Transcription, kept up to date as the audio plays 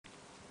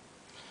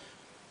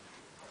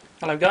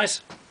Hello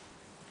guys,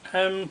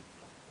 I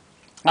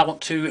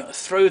want to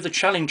throw the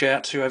challenge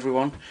out to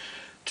everyone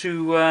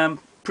to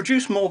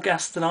produce more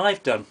gas than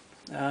I've done.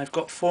 I've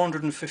got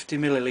 450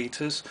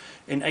 millilitres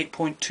in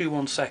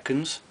 8.21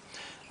 seconds.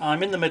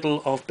 I'm in the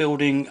middle of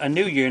building a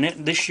new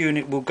unit. This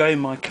unit will go in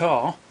my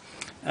car.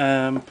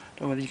 Don't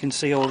know whether you can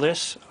see all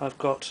this. I've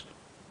got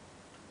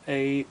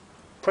a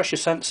pressure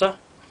sensor,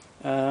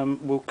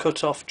 will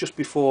cut off just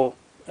before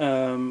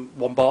 1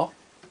 bar.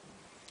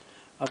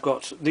 I've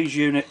got these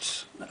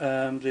units,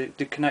 the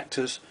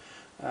connectors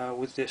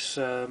with this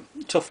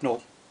tough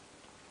null,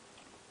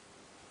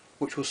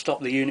 which will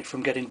stop the unit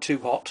from getting too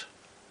hot.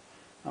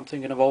 I'm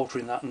thinking of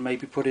altering that and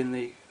maybe put in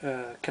the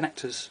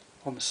connectors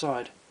on the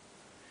side.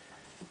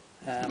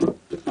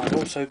 I've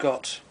also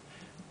got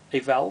a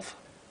valve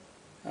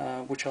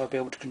which I'll be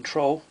able to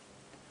control,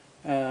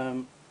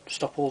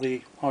 stop all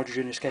the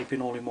hydrogen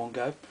escaping all in one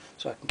go,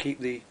 so I can keep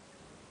the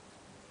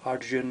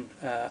hydrogen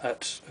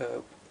at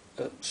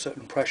a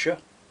certain pressure.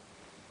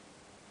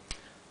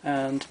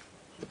 And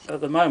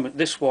at the moment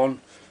this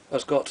one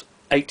has got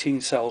 18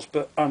 cells,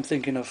 but I'm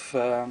thinking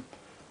of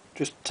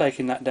just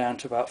taking that down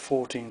to about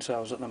 14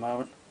 cells at the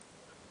moment.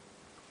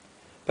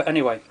 But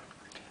anyway,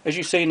 as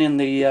you've seen in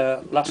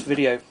the last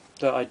video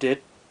that I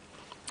did,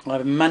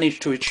 I've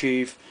managed to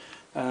achieve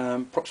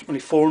approximately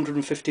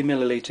 450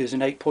 millilitres in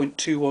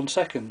 8.21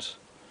 seconds.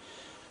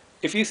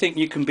 If you think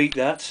you can beat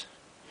that,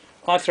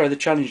 I throw the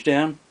challenge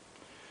down.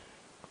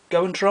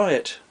 Go and try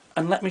it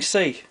and let me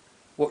see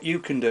what you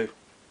can do.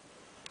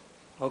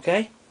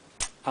 Okay?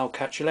 I'll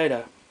catch you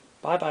later.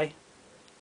 Bye bye.